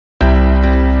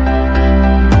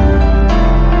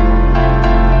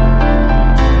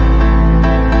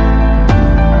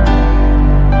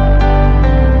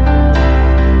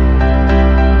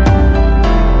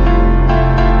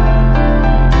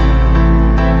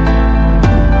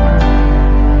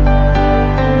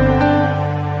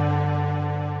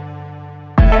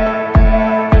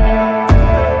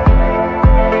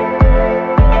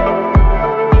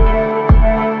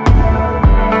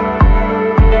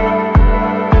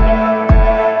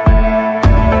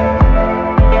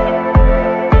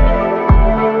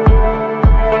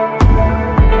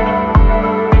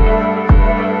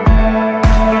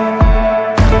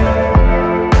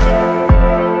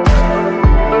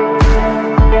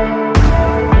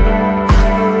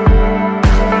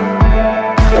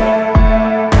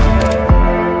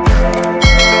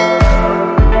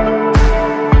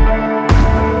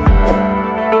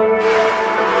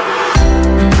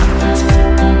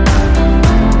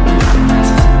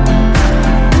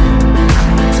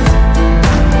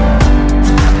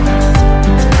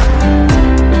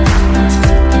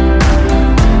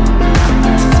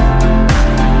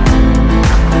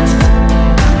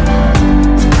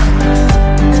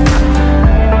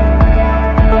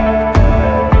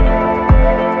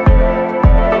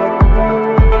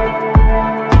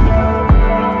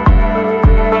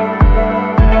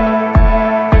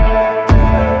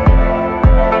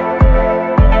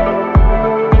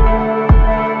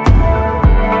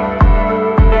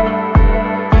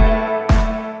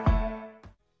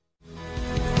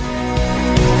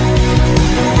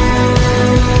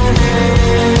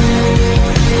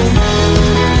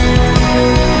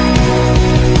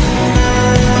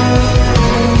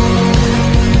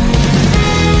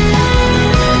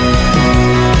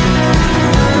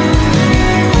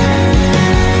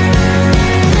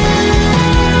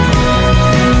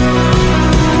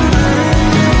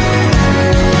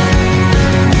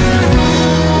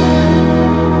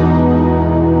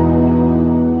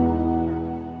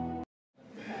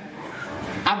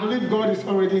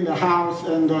house,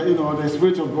 and the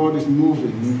Spirit of God is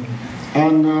moving.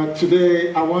 And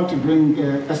today I want to bring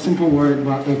a simple word,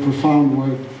 but a profound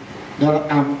word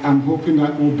that I'm hoping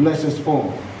that will bless us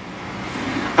all.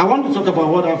 I want to talk about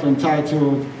what I've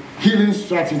entitled Healing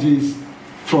Strategies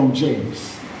from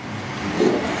James.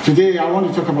 Today I want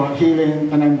to talk about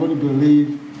healing, and I'm going to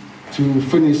believe to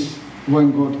finish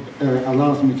when God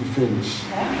allows me to finish.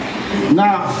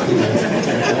 Now,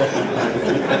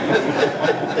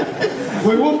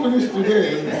 we won't finish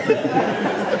today.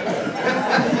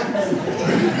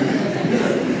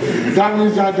 That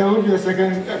means that there will be a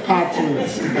second part to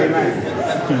it. Amen.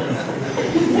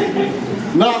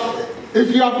 Now,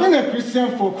 if you have been a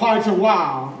Christian for quite a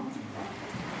while,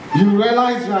 you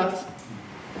realize that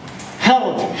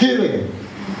health, healing,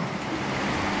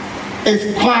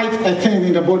 is quite a thing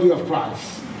in the body of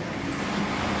Christ.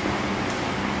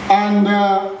 And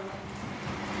I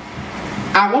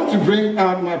want to bring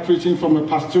out my preaching from a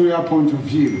pastoral point of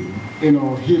view,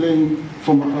 healing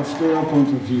from a pastoral point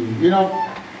of view.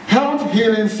 Health,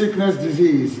 healing, sickness,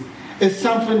 disease is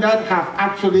something that have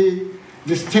actually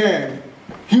disturbed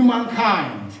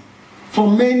humankind for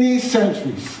many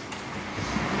centuries.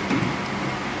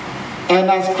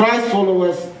 And as Christ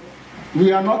followers,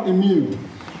 we are not immune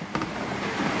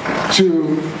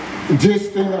to this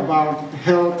thing about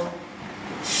health,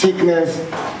 sickness,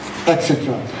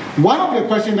 etc. One of the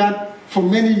questions that for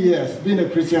many years being a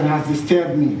Christian has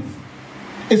disturbed me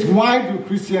is, why do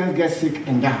Christians get sick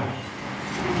and die?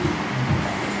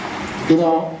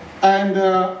 And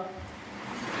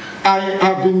I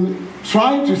have been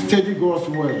trying to study God's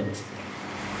word,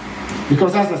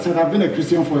 because as I said, I've been a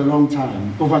Christian for a long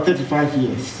time, over 35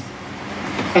 years.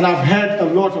 And I've heard a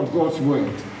lot of God's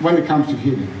word when it comes to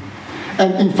healing.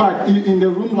 And in fact, in the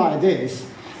room like this,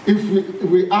 if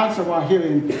we ask about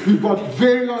healing, we've got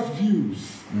various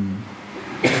views.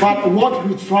 But what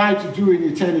we try to do in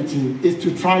eternity is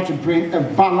to try to bring a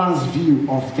balanced view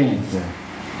of things. Yeah.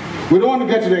 We don't want to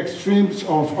get to the extremes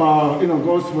of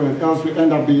God's word, else we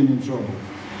end up being in trouble.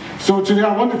 So today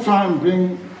I want to try and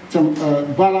bring some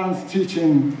balanced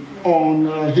teaching on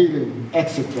healing,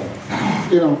 etc.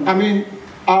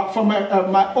 From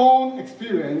my own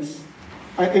experience,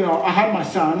 I had my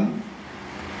son,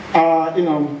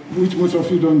 which most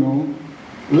of you don't know,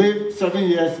 lived 7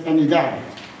 years and he died.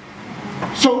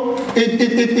 So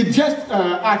it just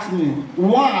asked me,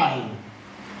 why?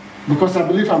 Because I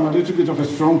believe I'm a little bit of a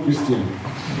strong Christian.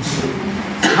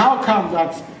 How come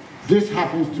that this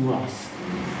happens to us?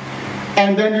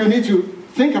 And then you need to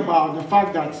think about the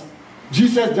fact that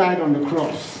Jesus died on the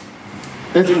cross,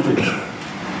 isn't it?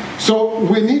 So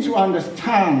we need to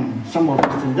understand some of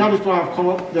these things. That is why I've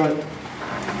called the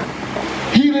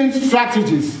healing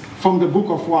strategies from the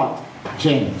book of what?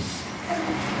 James.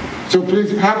 So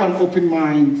please have an open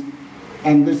mind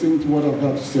and listen to what I've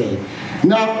got to say.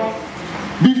 Now,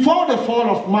 before the fall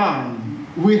of man,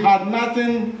 we had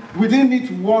nothing, we didn't need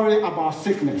to worry about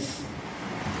sickness.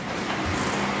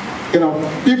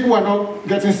 People were not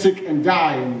getting sick and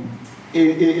dying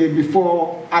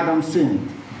before Adam sinned.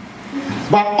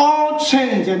 But all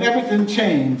changed and everything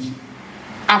changed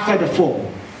after the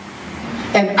fall.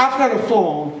 And after the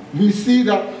fall, we see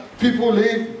that people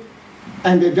live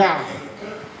and they die.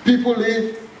 People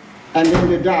live and then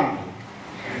they die.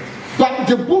 But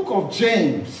the book of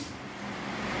James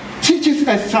teaches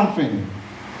us something,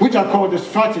 which are called the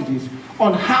strategies,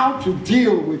 on how to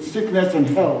deal with sickness and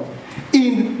health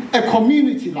in a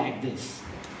community like this.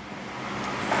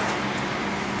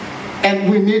 And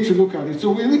we need to look at it.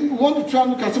 So we want to try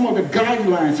and look at some of the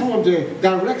guidelines, some of the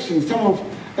directions, some of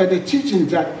the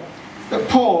teachings that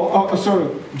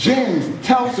James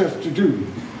tells us to do,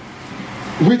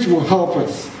 which will help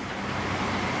us.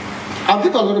 I'll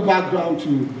give a little background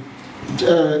to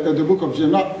the book of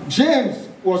James. Now, James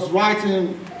was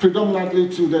writing predominantly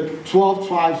to the 12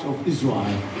 tribes of Israel,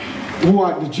 who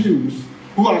are the Jews,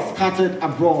 who are scattered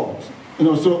abroad.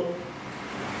 So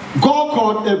God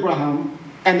called Abraham,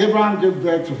 and Abraham gave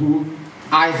birth to who?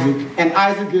 Isaac. And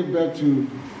Isaac gave birth to,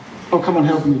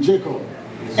 Jacob.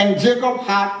 And Jacob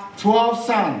had 12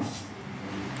 sons,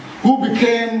 who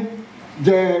became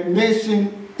the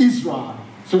nation Israel.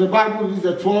 So the Bible uses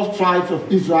the 12 tribes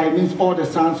of Israel, it means all the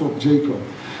sons of Jacob.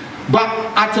 But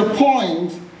at a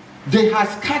point, they had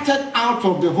scattered out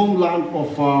of the homeland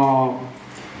of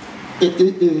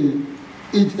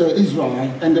Israel,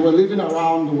 and they were living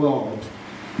around the world.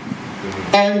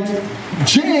 And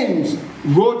James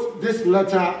wrote this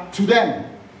letter to them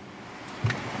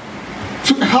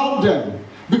to help them,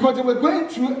 because they were going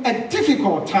through a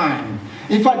difficult time.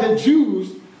 In fact, the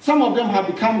Jews, some of them have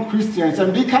become Christians,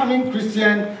 and becoming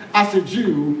Christian as a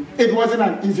Jew, it wasn't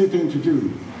an easy thing to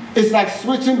do. it's like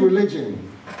switching religion.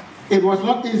 It was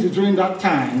not easy during that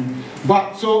time,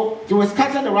 but so they were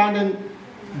scattered around, and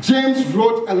James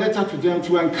wrote a letter to them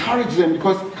to encourage them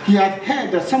because he had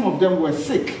heard that some of them were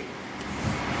sick.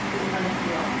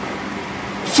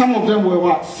 Some of them were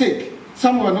what? Sick.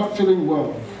 Some were not feeling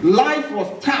well. Life was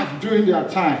tough during their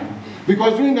time.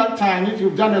 Because during that time, if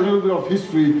you've done a little bit of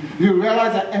history, you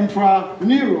realize that Emperor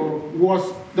Nero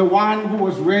was the one who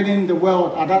was reigning the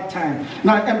world at that time.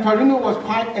 Now, Emperor Nero was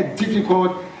quite a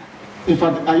difficult, in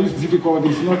fact, I use difficult,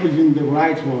 it's not even the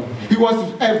right word. He was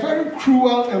a very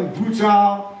cruel and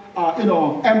brutal,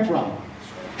 emperor.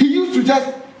 He used to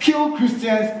just kill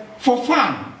Christians for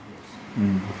fun.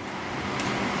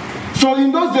 So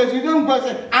in those days, you don't go and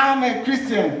say, I'm a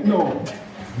Christian. No.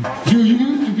 You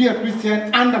used to be a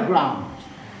Christian underground.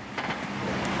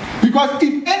 Because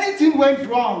if anything went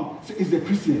wrong, it's the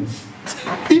Christians.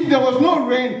 If there was no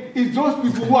rain, it's those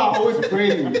people who are always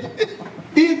praying.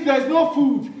 If there's no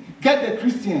food, get the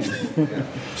Christians.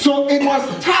 So it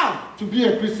was tough to be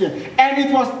a Christian. And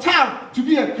it was tough to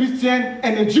be a Christian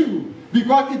and a Jew.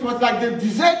 Because it was like they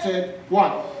deserted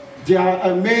what?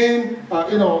 Their main,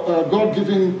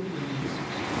 God-given.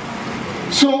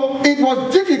 So it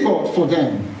was difficult for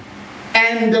them.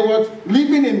 And they were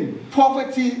living in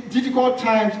poverty, difficult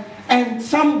times, and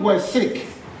some were sick.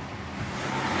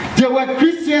 There were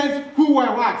Christians who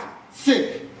were what?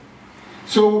 Sick.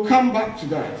 So we'll come back to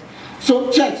that. So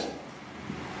church,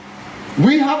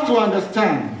 we have to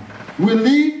understand, we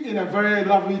live in a very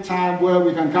lovely time where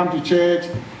we can come to church,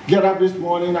 get up this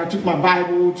morning, I took my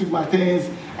Bible, took my things,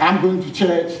 I'm going to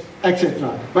church,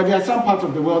 etc. But there are some parts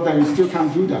of the world that you still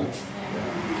can't do that.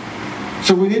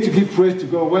 So we need to give praise to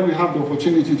God when we have the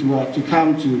opportunity to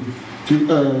come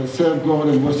to serve God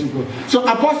and worship God. So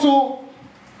Apostle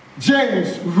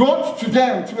James wrote to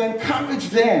them to encourage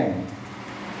them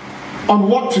on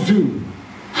what to do.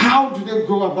 How do they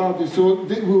go about this? So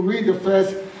we'll read the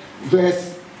first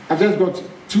verse. I've just got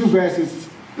 2 verses.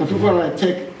 The people are like,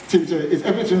 is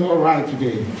everything all right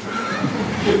today?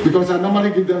 Because I normally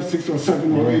give them 6 or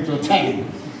 7 or 8 or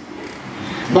 10.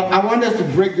 But I want us to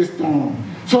break this down.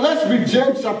 So let's read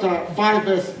James chapter 5,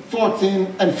 verse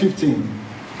 14 and 15.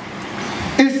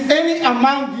 Is any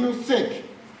among you sick?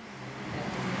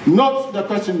 Note the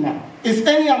question mark. Is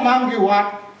any among you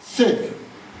what? Sick.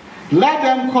 Let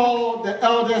them call the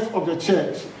elders of the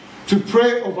church to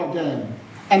pray over them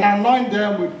and anoint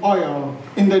them with oil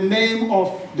in the name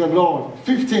of the Lord.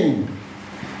 15.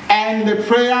 And the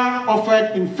prayer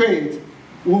offered in faith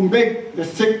will make the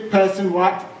sick person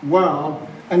what? Well,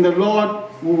 and the Lord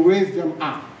will raise them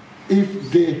up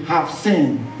if they have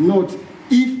sinned. Note,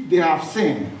 if they have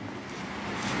sinned.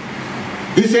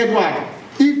 He said what?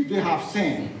 If they have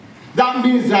sinned. That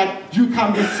means that you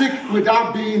can be sick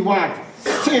without being what?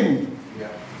 Sinned.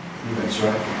 Yeah, that's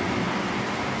right.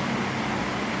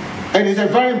 And it's a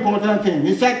very important thing.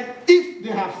 He said, if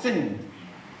they have sinned,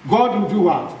 God will do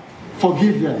what?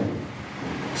 Forgive them.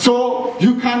 So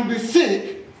you can be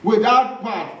sick without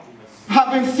what?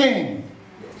 Having sinned.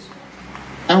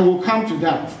 And we'll come to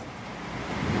that.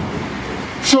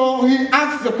 So he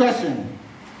asks the question,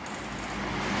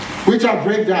 which I'll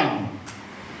break down.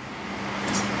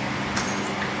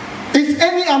 Is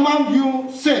any among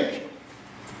you sick?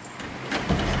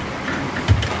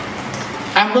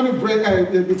 I'm going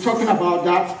to be talking about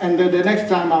that, and then the next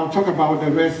time I'll talk about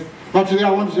the rest. But today I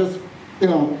want to just,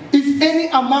 is any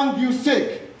among you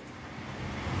sick?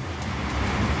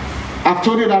 I've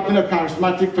told you that I've been a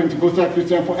charismatic Pentecostal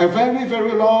Christian for a very,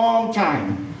 very long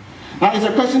time. Now, it's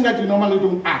a question that you normally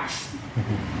don't ask.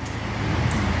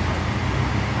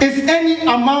 Is any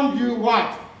among you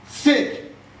what?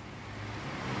 Sick?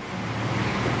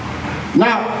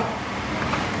 Now,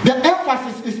 the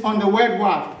emphasis is on the word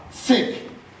what? Sick.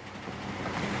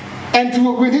 And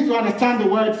we need to understand the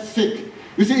word sick.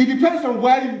 You see, it depends on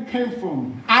where you came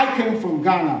from. I came from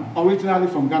Ghana, originally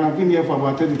from Ghana. I've been here for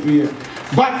about 33 years.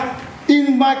 But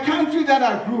in my country that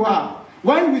I grew up,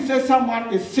 when we say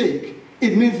someone is sick,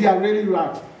 it means they are really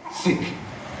right, sick.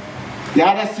 They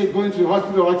are either sick, going to the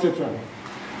hospital, etc.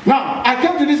 Now, I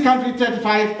came to this country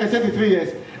 33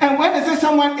 years. And when they say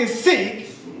someone is sick,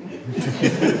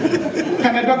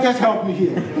 can the doctors help me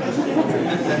here?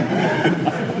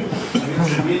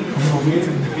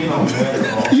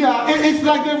 Yeah, it's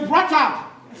like they're brought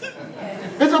up.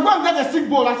 They said, go and get a sick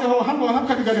bowl. I said, oh, how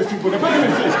can you get a sick bowl? The person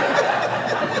is sick.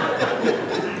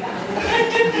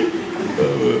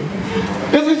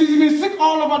 They said, she's been sick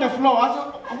all over the floor. I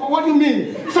said, what do you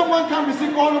mean? Someone can be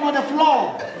sick all over the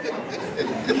floor.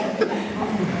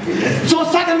 So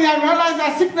suddenly I realized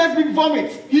that sickness means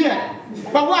vomit here.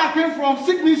 But where I came from,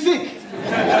 sick means sick.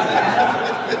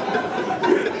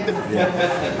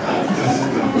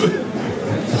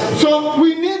 So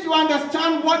we need to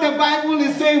understand what the Bible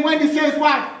is saying when it says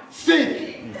what?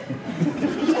 Sick.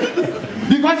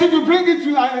 Because if you bring it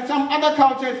to some other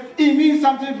cultures, it means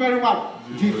something very what?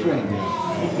 Different.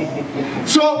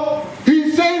 So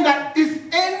he's saying that is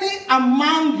any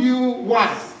among you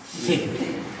what? Sick.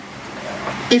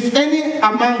 Is any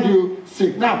among you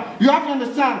sick? Now, you have to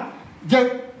understand,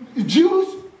 the Jews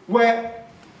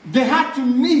they had to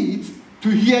meet to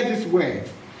hear this word.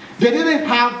 They didn't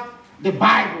have the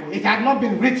Bible. It had not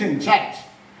been written, church.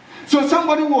 So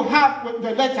somebody will have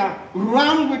the letter,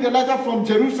 run with the letter from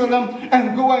Jerusalem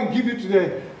and go and give it to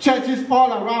the churches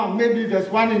all around. Maybe there's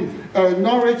one in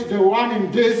Norwich, there's one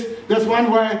in this, there's one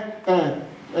where,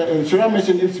 should I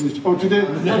mention Ipswich? Or today?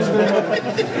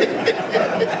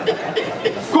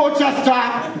 Colchester,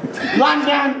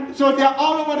 London, so they're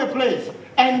all over the place.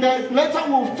 And the letter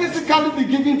will physically be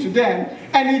given to them,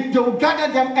 and they will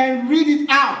gather them and read it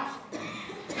out.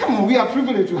 Come on, we are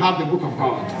privileged to have the book of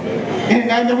God.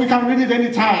 And we can read it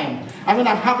anytime. I mean,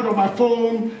 I have it on my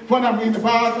phone, when I'm in the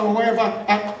bath or wherever.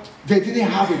 They didn't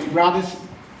have it, rather.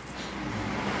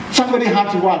 Somebody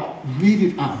had to what? Read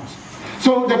it out.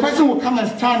 So the person will come and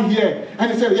stand here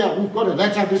and say, yeah, we've got a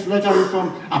letter, this letter is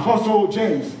from Apostle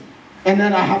James. And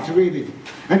then I have to read it.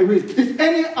 And read, is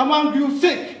any among you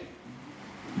sick?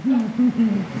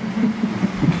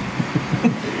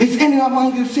 Is any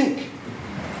among you sick?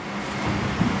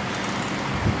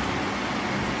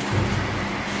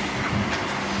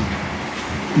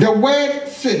 The word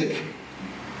sick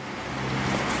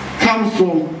comes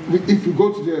from, if you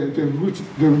go to the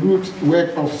root word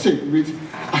of sick, with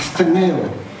asteneo.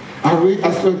 I read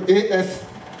as well, A-S-T-H-E-N-E-O,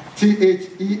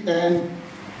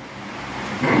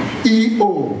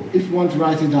 if you want to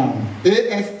write it down.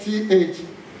 A-S-T-H-E-N-E-O,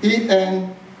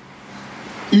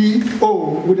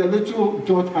 with a little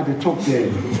dot at the top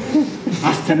there.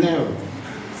 Asteneo.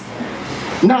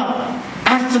 Now,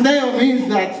 asteneo means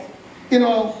that,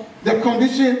 the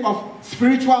condition of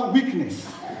spiritual weakness,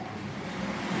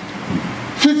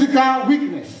 physical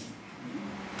weakness,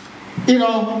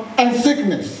 and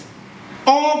sickness.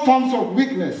 All forms of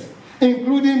weakness,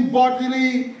 including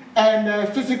bodily and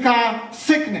physical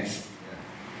sickness.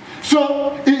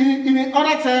 So, in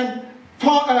other terms,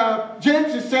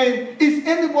 James is saying, is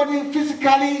anybody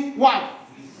physically what?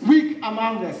 Weak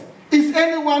among us? Is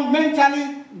anyone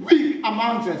mentally weak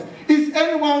among us? Is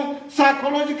anyone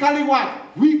psychologically what?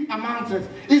 Weak among us?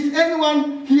 Is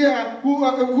anyone here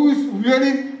who is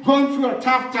really going through a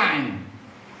tough time?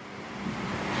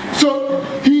 So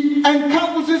he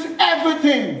encompasses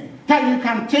everything that you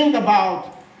can think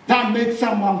about that makes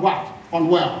someone what?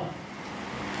 Unwell.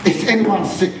 Is anyone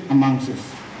sick amongst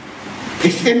us?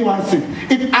 Is anyone sick?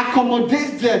 It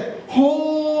accommodates the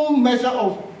whole measure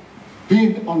of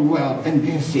being unwell and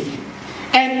being sick.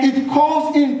 And it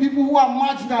calls in people who are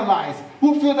marginalized,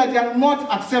 who feel that they are not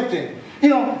accepted.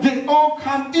 They all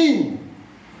come in.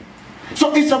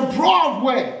 So it's a broad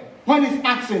word when it's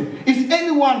asking, is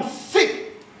anyone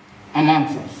sick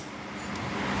amongst us?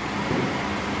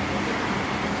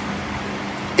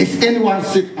 Is anyone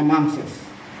sick amongst us?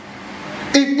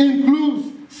 It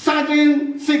includes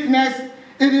sudden sickness.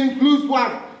 It includes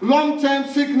what? Long-term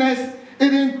sickness.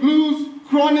 It includes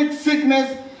chronic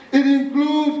sickness. It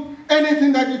includes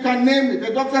anything that you can name it.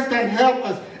 The doctors can help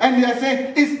us. And they are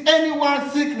saying, is anyone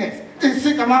is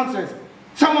sick amongst us?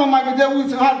 Someone might be there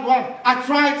who's had what?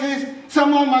 Arthritis.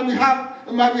 Someone might be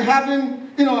having,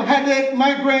 headache,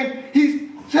 migraine. He's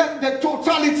said the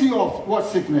totality of what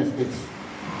sickness is.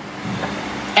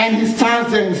 And he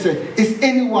stands there and says, is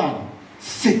anyone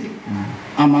sick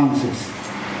amongst us?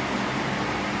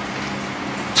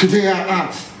 Today I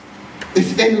ask,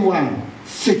 is anyone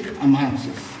sick amongst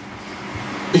us?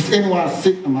 Is anyone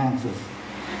sick amongst us?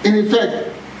 And in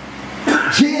fact,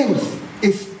 James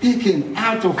is speaking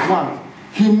out of what?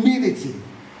 Humility.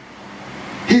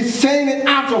 He's saying it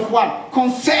out of what?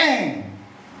 Concern.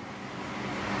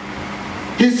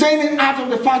 He's saying it out of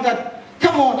the fact that,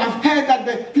 come on, I've heard that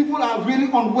the people are really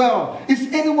unwell.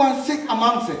 Is anyone sick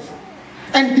amongst us?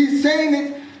 And he's saying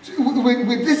it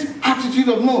with this attitude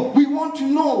of no. We want to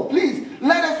know. Please,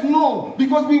 let us know,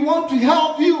 because we want to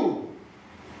help you.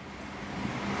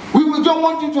 We don't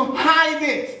want you to hide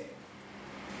it.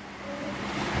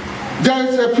 There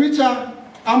is a preacher,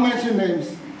 I'll mention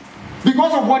names,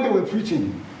 because of what they were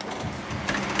preaching.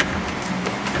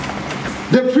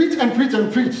 They preach and preach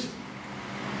and preach.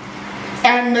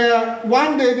 And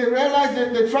one day they realized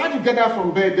that they tried to get up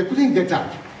from bed, they couldn't get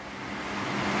up.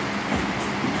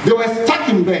 They were stuck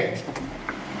in bed.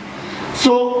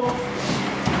 So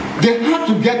they had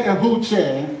to get a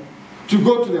wheelchair to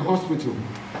go to the hospital.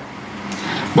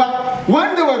 But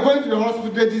when they were going to the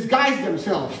hospital, they disguised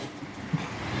themselves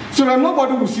so that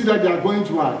nobody would see that they are going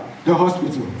to the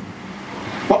hospital.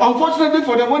 But unfortunately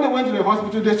for them, when they went to the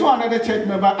hospital, they saw another church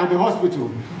member at the hospital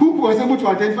who was able to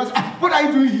identify, what are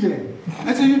you doing here?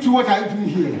 I said, you two, what are you doing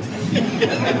here?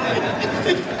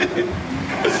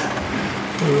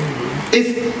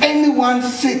 Is anyone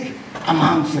sick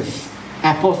amongst us?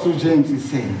 Apostle James is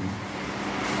saying.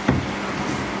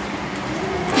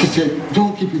 He said,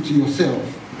 don't keep it to yourself.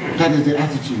 That is the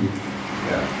attitude.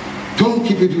 Yeah. Don't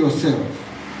keep it to yourself.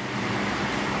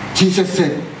 Jesus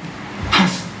said,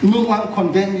 has no one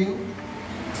condemned you?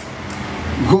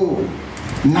 Go,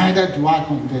 neither do I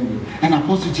condemn you. And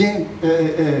Apostle James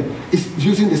is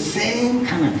using the same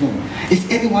kind of thing. Is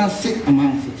anyone sick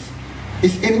amongst us?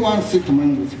 Is anyone sick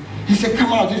among us? He said,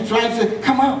 come out. He's trying to say,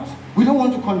 come out. We don't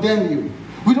want to condemn you.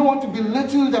 We don't want to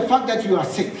belittle the fact that you are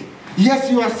sick.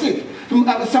 Yes, you are sick.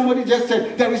 Somebody just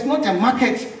said, there is not a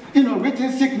market,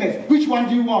 written sickness. Which one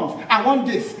do you want? I want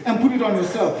this, and put it on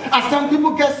yourself. And some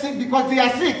people get sick because they are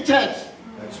sick, church.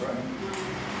 That's right.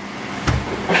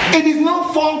 It is no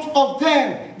fault of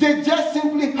them. They just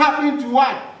simply happen to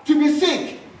what? To be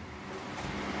sick.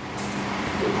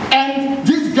 And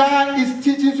this guy is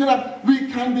teaching so that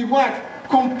we can be what?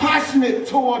 Compassionate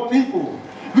toward people.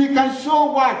 We can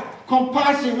show what?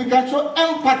 Compassion. We can show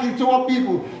empathy toward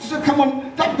people. So come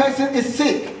on, that person is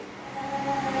sick.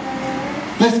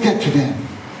 Let's get to them.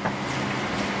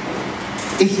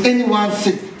 Is anyone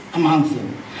sick amongst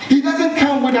them? He doesn't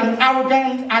come with an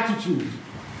arrogant attitude.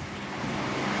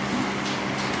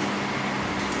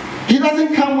 He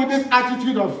doesn't come with this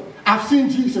attitude of, I've seen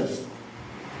Jesus.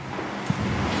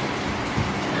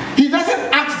 He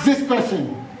doesn't ask this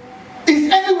question.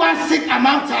 Is anyone sick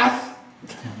amongst us?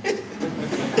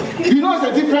 You know it's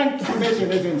a different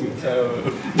foundation, isn't it?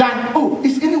 Than,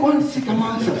 is anyone sick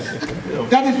amongst us?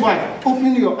 That is why,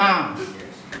 open your arms.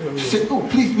 Say,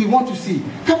 please, we want to see.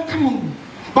 Come on.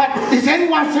 But is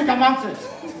anyone sick amongst us?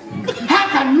 How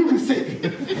can you be sick?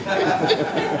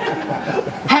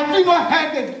 Have you not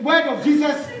heard the word of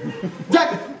Jesus?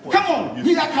 That, come on,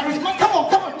 we are charismatic. Come on.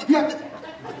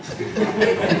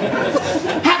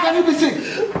 How can you be sick?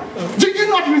 Did you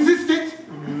not resist it?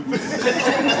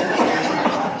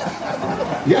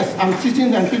 Yes, I'm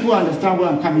teaching and people understand where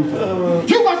I'm coming from.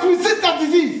 You must resist that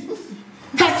disease.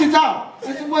 Cast it out. I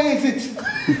said, where is it?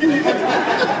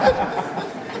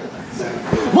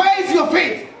 Where is your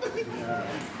faith?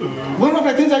 One of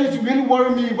the things that used to really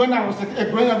worry me when I was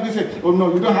growing up, they said, oh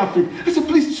no, you don't have faith. I said,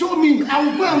 please show me. I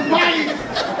will go and buy it.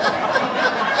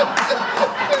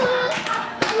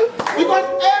 Because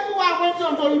everywhere I went to,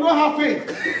 you don't have faith.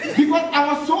 Because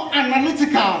I was so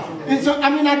analytical. And so,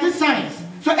 I did science.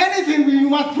 So anything, you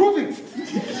must prove it.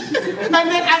 And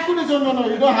then I couldn't say, no,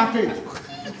 you don't have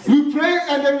faith. We prayed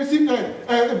and then received a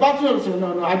battle. So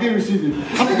no, I didn't receive it.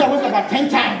 I think I went about 10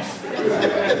 times.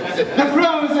 The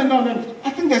prayer said, no, I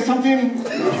think there's something.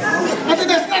 I said,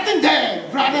 there's nothing there,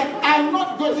 brother. I'm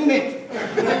not gotten it.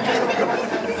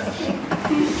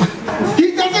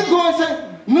 He doesn't go and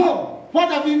say, no. What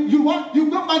have you want?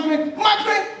 You got migraine.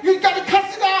 Migraine, you got to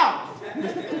cast it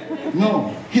out.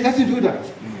 No, he doesn't do that.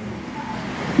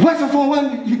 Worst of all,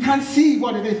 when you can't see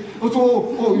what it is.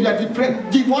 Oh, you are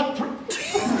depressed. Did what? No.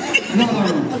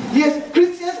 Yes,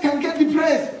 Christians can get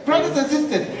depressed, brothers and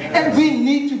sisters. And we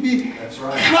need to be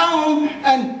calm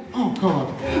and, oh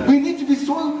God, we need to be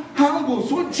so humble,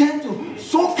 so gentle,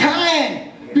 so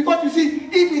kind. Because you see,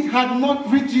 if it had not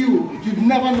reached you, you'd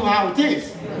never know how it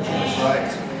is. That's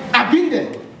right. I've been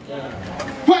there.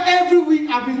 But every week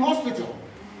I've been in hospital.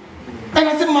 And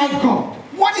I said, my God,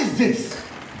 what is this?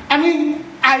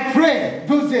 I pray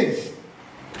those days.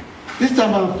 This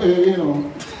time I've,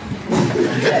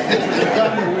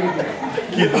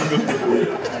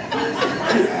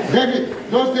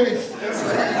 David, those days.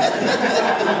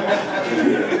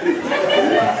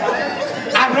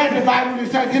 I read the Bible,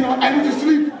 it said, I need to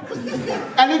sleep.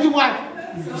 I need to what?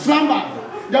 Slumber.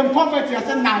 Then poverty, I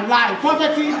said, now lie.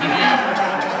 Poverty.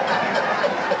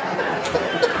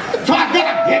 So I get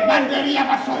up, get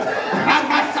Mandariaba, so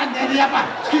Ramasandariaba,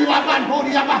 Kilaban,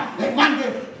 Horiaba, Mande.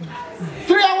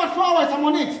 3 hours, 4 hours, I'm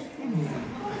on it.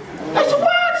 I said,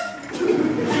 what?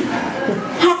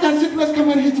 How can sickness come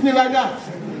and hit me like that?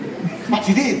 But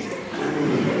it did.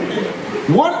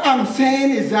 What I'm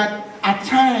saying is that at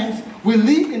times we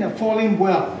live in a fallen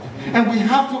world and we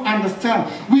have to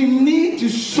understand we need to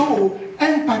show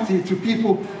empathy to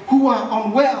people who are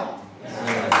unwell.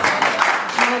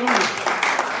 Hallelujah.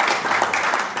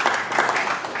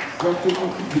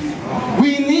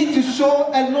 We need to show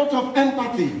a lot of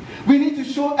empathy. We need to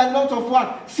show a lot of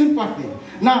what? Sympathy.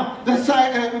 Now,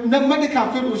 the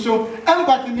medical field will show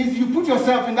empathy means you put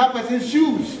yourself in that person's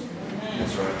shoes.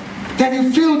 That's right. Then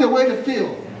you feel the way they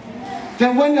feel.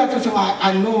 Then when you have to say,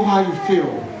 I know how you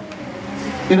feel.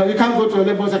 You know, you can't go to a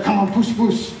labor and say, come on, push.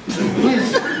 Please.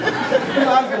 You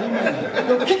ask the woman.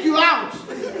 They'll kick you out.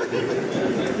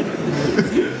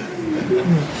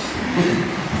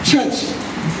 Church,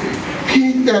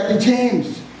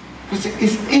 James,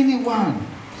 is anyone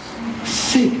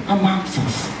sick amongst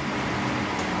us?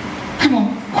 Come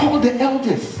on, call the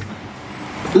elders.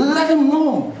 Let them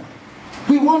know.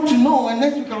 We want to know, and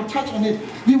next week I'll touch on it.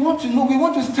 We want to know, we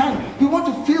want to stand, we want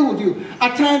to feel with you.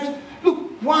 At times, look,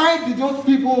 why did those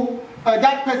people,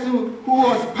 that person who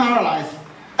was paralyzed,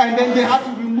 and then they had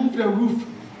to remove the roof,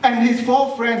 and his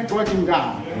 4 friends brought him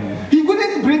down? He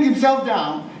couldn't bring himself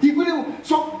down. He couldn't.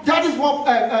 So that is what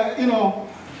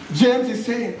James is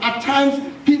saying. At times,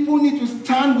 people need to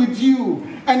stand with you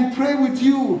and pray with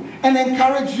you and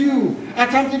encourage you. At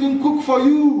times, even cook for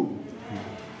you.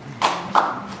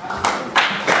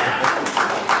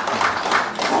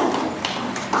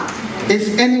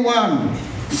 Is anyone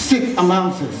sick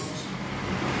amongst us?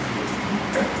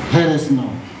 Let us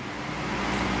know.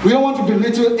 We don't want to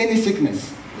belittle any sickness.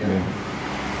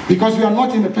 Because we are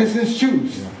not in the person's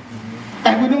shoes.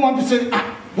 And we don't want to say,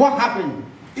 what happened?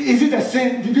 Is it a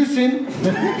sin? Did you sin?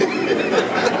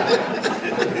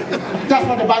 That's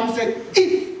what the Bible said.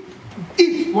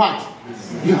 If what?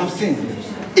 You have sinned.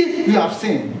 If you have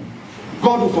sinned,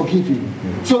 God will forgive you.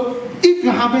 So if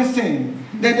you haven't sinned,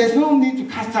 then there's no need to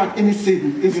cast out any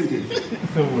sin, isn't it?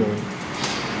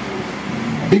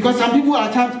 Because some people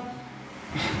are times,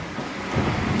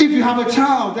 if you have a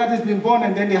child that has been born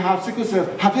and then they have sickle cell,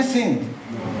 have you sinned?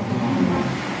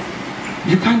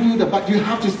 You can't do that, but you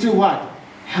have to still what?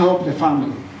 Help the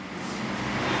family.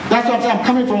 That's what I'm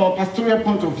coming from a pastoral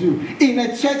point of view. In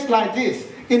a church like this,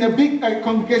 in a big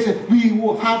congregation, we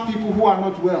will have people who are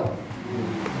not well.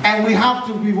 And we have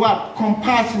to be what?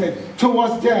 Compassionate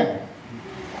towards them.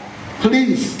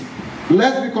 Please,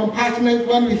 let's be compassionate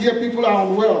when we hear people are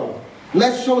unwell.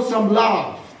 Let's show some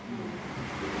love.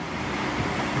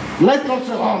 Let's not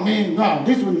say, oh man, no,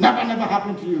 this will never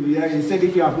happen to you. Yeah, he said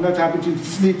if you have not happened to you,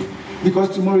 sleep, because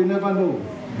tomorrow you never know.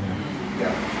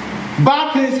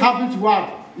 Bad things happen to what?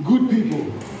 Good people.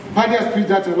 Paddy has preached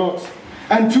that a lot.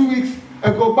 And 2 weeks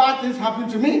ago, bad things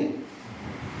happened to me.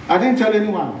 I didn't tell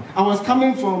anyone. I was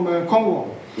coming from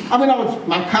Cornwall. I mean,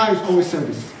 my car is always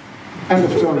serviced. End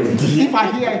of story. If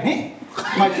I hear hey,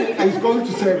 my car is going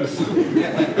to service.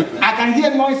 I can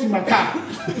hear noise in my car.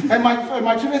 And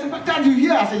my children said, but Dad, you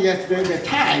hear? I said, yes, the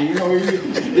tire,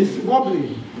 it's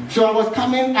wobbly. So I was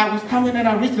coming and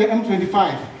I reached the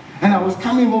M25. And I was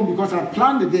coming home because I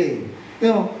planned the day.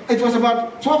 It was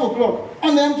about 12 o'clock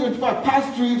on the M25,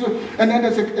 passed through, and then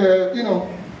there's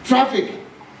traffic.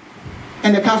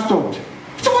 And the car stopped.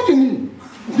 So what do you mean?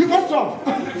 You can't stop.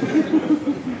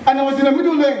 And I was in the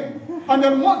middle lane on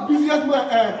the most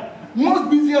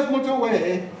busiest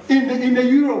motorway in the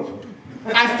Europe.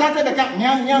 I started the car,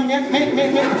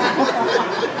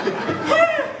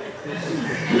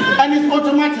 and it's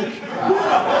automatic.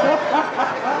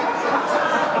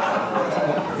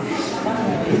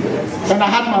 And I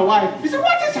had my wife. He said,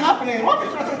 what is happening? What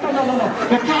is happening? No.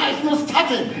 The car is not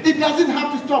starting. It doesn't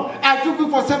have to stop. I took it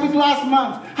for service last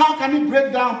month. How can it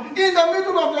break down? In the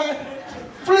middle of the...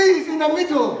 Please, in the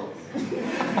middle.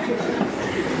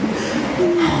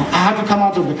 I had to come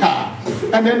out of the car.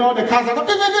 And then all the cars are going...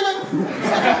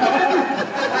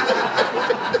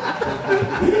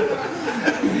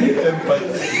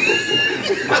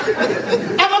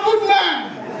 I'm a good man.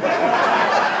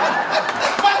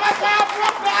 But my car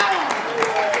broke down.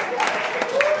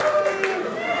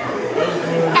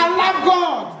 I love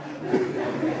God.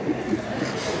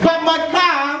 But my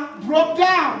car broke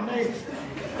down.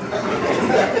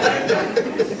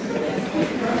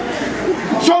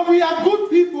 So we are good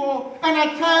people, and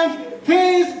at times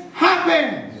things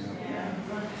happen.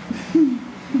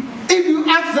 If you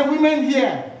ask the women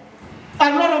here, a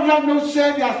lot of them don't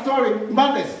share their story,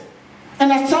 mothers.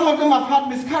 And some of them have had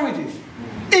miscarriages.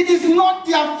 It is not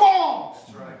their fault.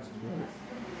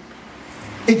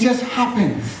 It just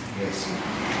happens. Yes.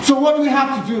 So what do we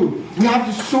have to do? We have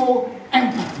to show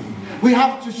empathy. We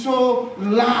have to show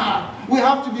love. We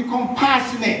have to be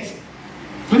compassionate.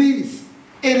 Please,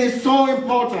 it is so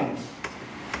important.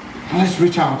 Let's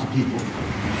reach out to people.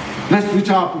 Let's reach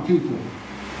out to people.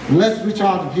 Let's reach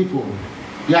out to people.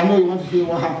 Yeah, I know you want to hear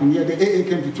what happened. Yeah, the AA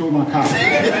came to tow my car.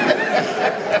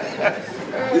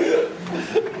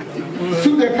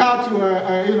 Took the car to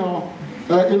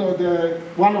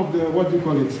one of the, what do you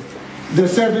call it? The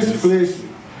service place.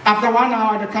 After 1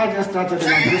 hour, the car just started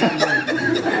and I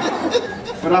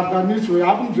But I've got news for you.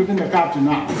 I haven't driven the car to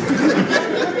now.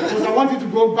 Because I wanted to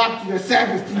go back to the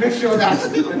service to make sure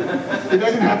that it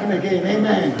doesn't happen again.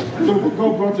 Amen. So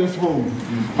God brought us home.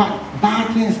 But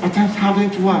bad things at times happen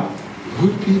to what?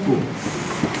 Good people.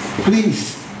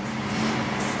 Please.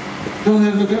 Don't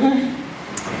look at it.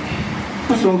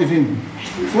 What's wrong with him?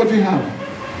 What do you have?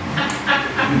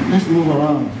 Let's move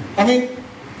around. I mean,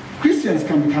 Christians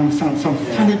can become some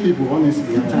funny people,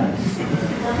 honestly, at times.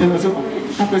 So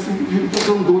that person,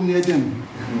 don't go near them.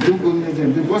 Don't go near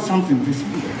them. They've got something. There's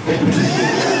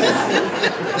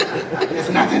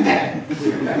nothing there.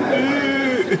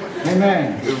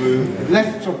 Amen.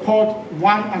 Let's support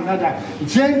one another.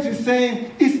 James is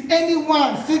saying, is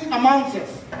anyone sick amongst us?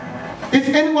 Is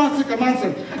anyone sick amongst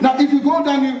us? Now, if you go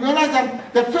down, you realize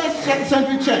that the first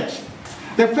century church,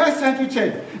 they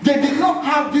did not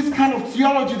have this kind of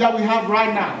theology that we have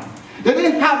right now. They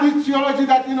didn't have this theology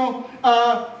that,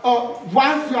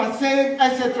 once you are saved,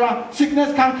 etc.,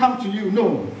 sickness can't come to you.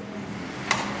 No.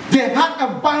 They had a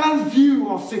balanced view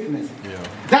of sickness. Yeah.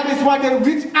 That is why they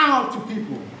reach out to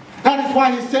people. That is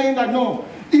why he's saying that, no,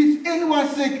 if anyone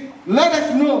sick, let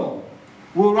us know.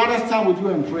 We'll rather stand with you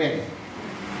and pray.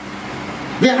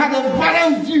 They had a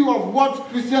balanced view of what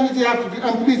Christianity has to do.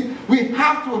 And please, we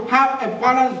have to have a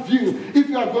balanced view if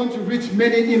you are going to reach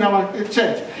many in our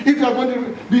church. If you are going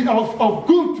to be of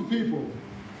good to people.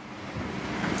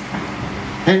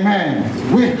 Amen.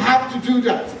 We have to do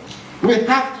that. We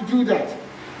have to do that.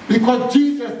 Because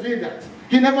Jesus did that.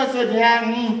 He never said,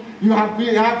 you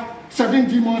have 7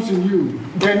 demons in you.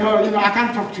 Then, I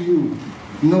can't talk to you.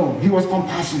 No, he was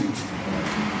compassionate.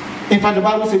 In fact, the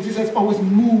Bible says Jesus always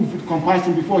moved with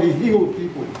compassion before he healed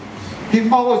people. He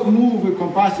always moved with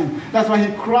compassion. That's why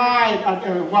he cried at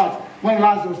when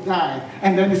Lazarus died.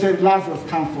 And then he said, Lazarus,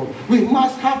 come forth. We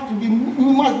must be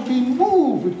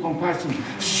moved with compassion.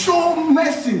 Show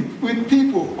mercy with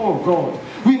people. Oh God.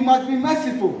 We must be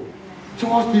merciful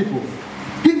towards people.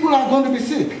 People are going to be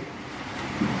sick.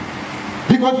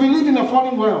 Because we live in a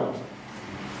fallen world.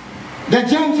 The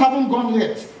germs haven't gone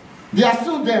yet. They are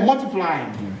still there,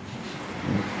 multiplying.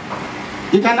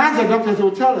 You can ask the doctors, they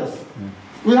will tell us.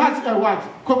 We had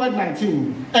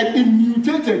COVID-19, and it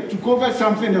mutated to COVID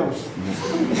something else.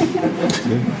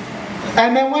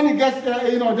 And then when it gets,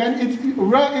 then it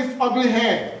rears its ugly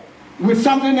head with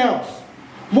something else.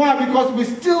 Why? Because we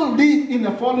still live in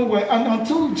the fallen world, and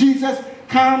until Jesus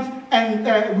comes and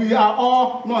we are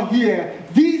all not here,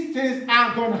 these things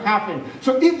are going to happen.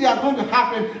 So if they are going to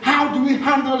happen, how do we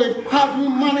handle it? How do we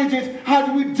manage it? How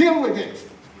do we deal with it?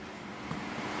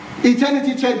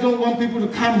 Eternity Church don't want people to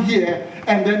come here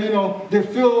and then, they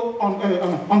feel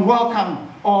unwelcome,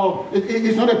 or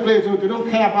it's not a place, or they don't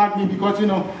care about me because,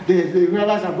 they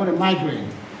realize I'm going to migrate.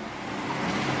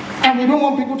 And we don't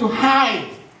want people to hide.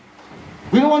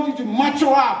 We don't want you to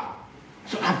macho up.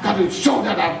 So I've got to show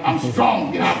that I'm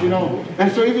strong enough,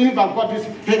 And so even if I've got this,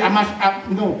 hey,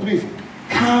 no, please,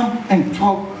 come and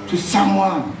talk to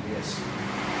someone. Yes.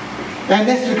 And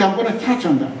next week I'm going to touch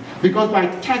on that. Because by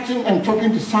touching and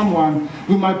talking to someone,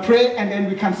 we might pray and then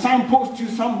we can signpost you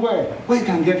somewhere where you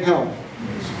can get help.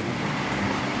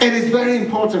 It is very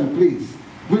important, please.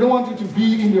 We don't want you to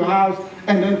be in your house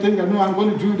and then think that, no, I'm going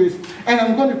to do this. And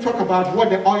I'm going to talk about what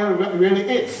the oil really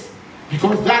is.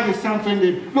 Because that is something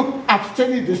that, look, I've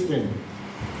studied this thing.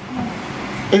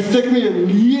 It's taken me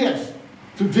years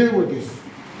to deal with this.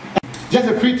 Just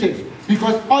a pretext.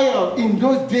 Because oil in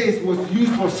those days was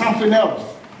used for something else.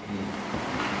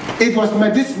 It was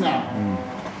medicinal,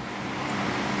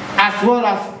 as well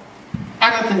as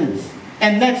other things.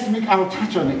 And next week I'll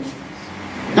touch on it.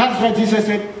 That's why Jesus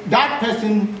said, that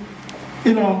person,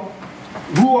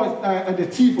 who was the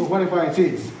thief or whatever it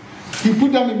is, he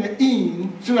put them in the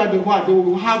inn so that they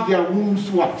will have their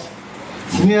wounds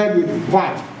smeared with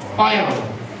what? Oil.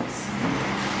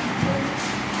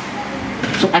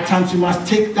 So at times you must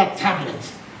take that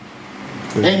tablet.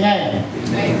 Amen.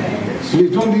 Amen.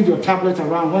 Please don't leave your tablet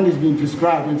around when it's being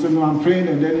prescribed and say, no, I'm praying,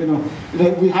 and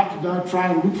then, we have to now try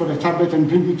and look for the tablet and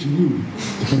bring it to you.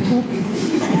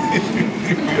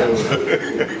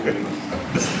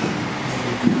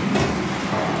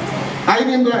 Are you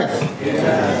being blessed?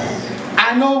 Yes.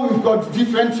 I know we've got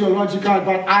different theological,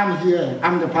 but I'm here.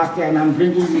 I'm the pastor, and I'm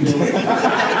bringing you the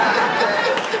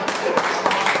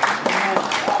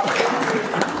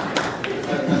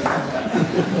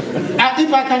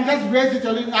if I can just raise it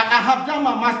a little, I have done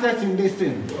my master's in this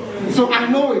thing. So I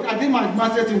know it. I did my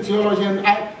master's in theology, and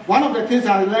one of the things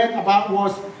I learned about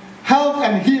was health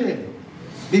and healing,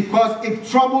 because it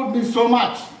troubled me so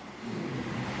much.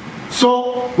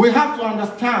 So we have to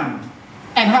understand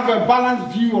and have a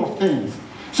balanced view of things.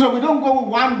 So we don't go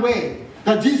one way,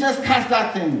 that Jesus cast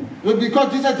that thing.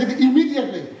 Because Jesus did it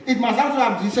immediately. It must also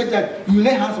have Jesus said that you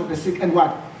lay hands on the sick and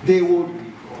what? They will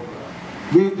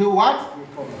what?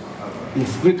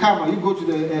 Yes, recover. You go to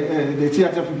the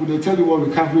theater people, they tell you what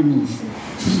recovery means.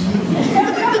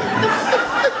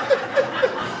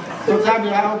 Sometimes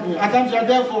you help me. At times you are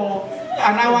there for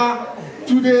an hour,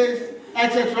 2 days,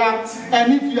 etc.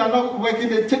 And if you are not working,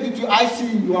 they take you to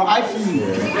ICU or ICU.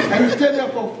 And you stay there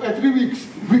for 3 weeks,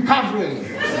 recovering.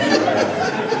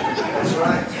 That's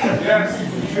right. Yes.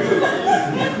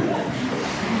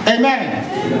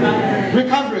 Amen.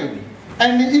 Recovering.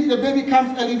 And if the baby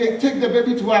comes early, they take the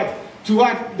baby to what? To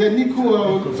what? The Niku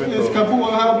or Kabu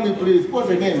or help me please. What's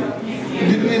the name?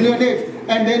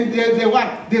 And then they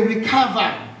what? They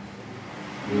recover.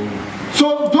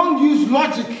 So don't use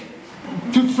logic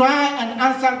to try and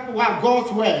answer what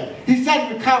God's word. He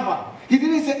said recover. He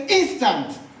didn't say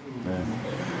instant.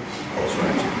 That's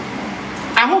right.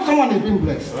 I hope someone is being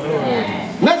blessed.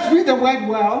 Let's read the word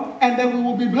well, and then we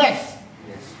will be blessed.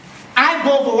 I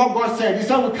go for what God said. He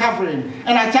said recovering.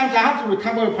 And at times I have to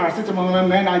recover with paracetamol,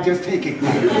 and then I just take it.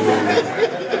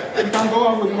 You can go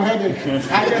on with your headache.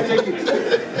 I just take it.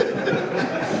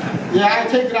 Yeah, I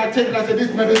take it. I say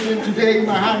this medicine today in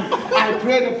my hand. I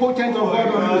pray the potent of God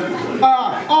on you.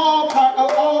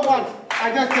 All what?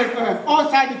 I just take all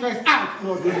side effects out.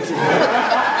 No, this is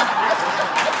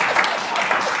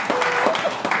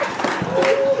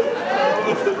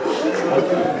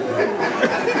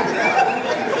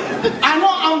I know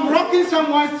I'm rocking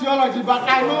someone's theology, but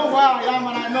I know where I am,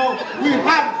 and I know we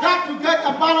have got to get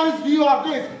a balanced view of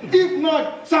this. If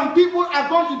not, some people are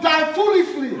going to die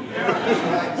foolishly.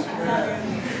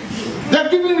 They've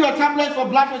given you a tablet for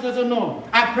blood pressure, so no,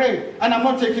 I pray, and I'm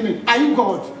not taking it. Are you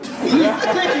God? Please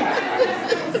take it.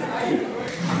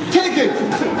 Take it.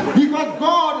 Because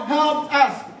God helped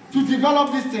us to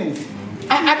develop these things.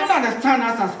 I don't understand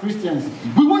us as Christians.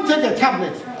 We won't take a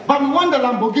tablet, but we want the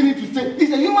Lamborghini to stay.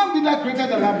 It's a human being that created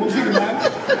the Lamborghini, man.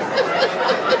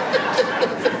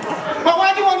 But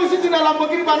why do you want to sit in a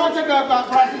Lamborghini but not take a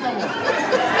paracetamol?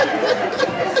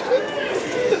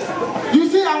 You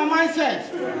see our mindset.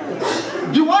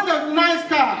 You want a nice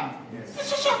car.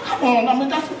 Come on, I mean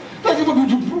that's even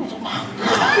to prove.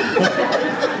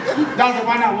 That's the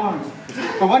one I want.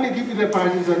 But when they give you the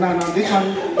price, you say, no, this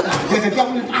one, there's a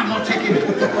government, I'm not taking it.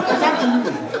 It's up to you.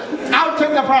 I'll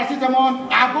take the paracetamol,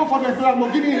 I'll go for the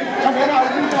Lamborghini, and then I'll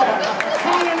do that.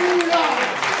 Hallelujah!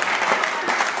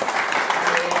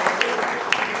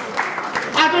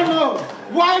 I don't know.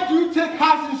 Why do you take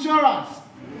house insurance?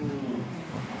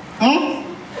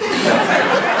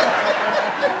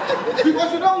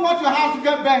 Because you don't want your house to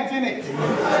get bent in it.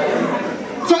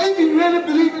 So if you really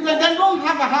believe it, then don't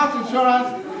have a house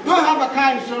insurance. Don't have a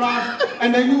car insurance,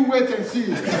 and then you wait and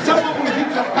see. Someone will hit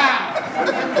your car.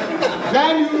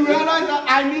 Then you realize that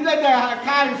I needed a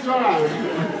car insurance.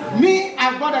 Me,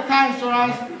 I've got a car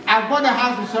insurance, I've got a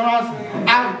house insurance,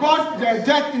 I've got the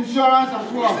death insurance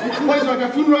as well. Where's the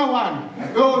funeral one?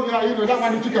 Oh yeah, you know, that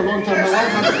one it took a long time.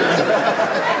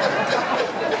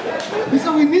 He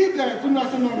said, we need the funeral. I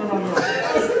said, no.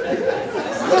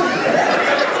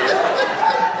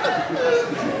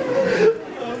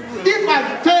 If I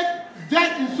take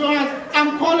death insurance,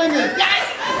 I'm calling it. Yes!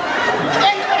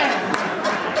 Amen!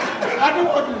 I don't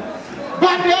want to.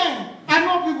 But then, I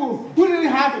know people who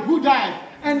didn't have it, who died,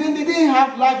 and then they didn't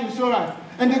have life insurance,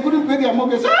 and they couldn't pay their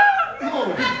mortgage. No!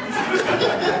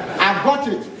 I've got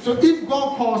it. So if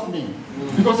God calls me,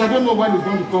 because I don't know when He's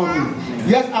going to call me,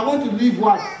 yes, I want to leave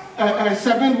what?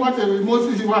 7, what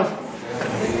Moses it was?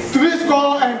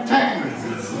 10.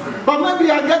 But maybe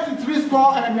I get to 3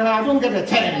 score and I don't get a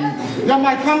 10. Then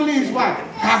my family is what?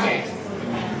 Covered.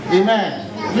 Amen.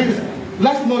 Please,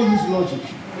 let's not use logic.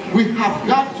 We have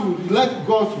got to let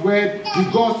God's word be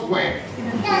God's word.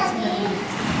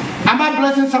 Am I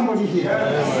blessing somebody here?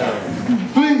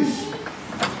 Please,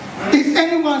 is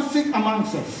anyone sick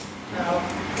amongst us?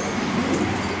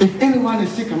 If anyone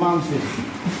is sick amongst us,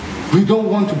 we don't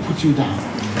want to put you down.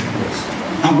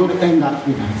 I'm going to end that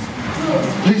with us.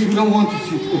 Please, we don't want to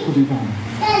sit or put you down.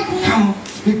 Come,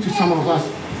 speak to some of us.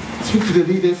 Speak to the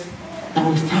leaders, and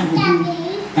we'll stand with you,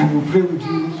 and we'll pray with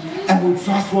you, and we'll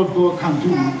trust what God can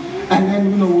do. And then,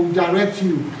 you know, we'll direct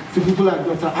you to people like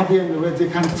Dr. Abby and the rest. They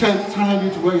can channel you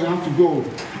to where you have to go.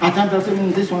 At times I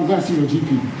say, this one, go and see your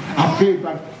GP. I prayed,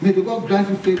 but may the God grant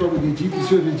you favor with the GP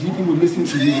so the GP will listen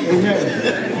to you. Amen.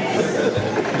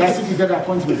 That's if you get an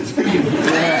appointment.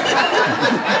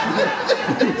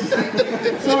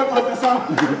 Sorry, Pastor Sam.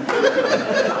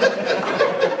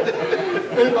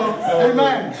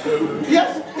 Amen.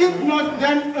 Yes, if not,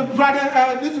 then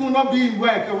brother, this will not be in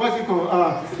work. What's it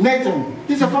called? Nathan.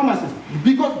 He's a pharmacist.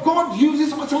 Because God uses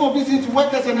some of these things to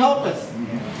work us and help us.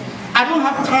 I don't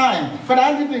have time. But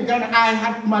I live in Ghana. I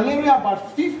had malaria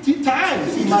about 50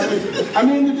 times in my life. I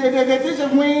mean, they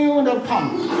just went on the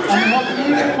pump.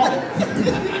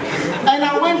 And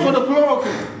I went for the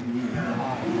chloroquine.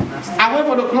 I went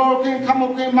for the chloroquine,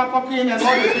 camoquine, macoquine, and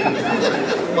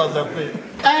all the things.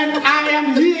 And I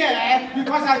am here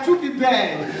because I took it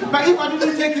there. But if I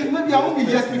didn't take it, maybe I won't be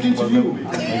just speaking to you.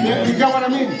 You get what I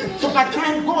mean? So at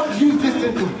times, God used this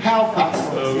thing to help us.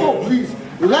 Oh, please,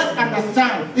 let's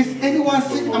understand. Is anyone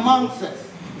sick amongst us?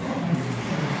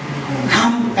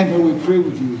 Come and then we pray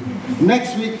with you.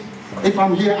 Next week, if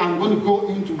I'm here, I'm going to go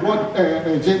into what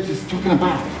James is talking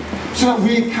about. So that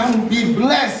we can be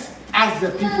blessed as the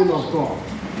people of God.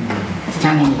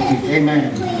 Stand on your feet.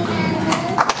 Amen.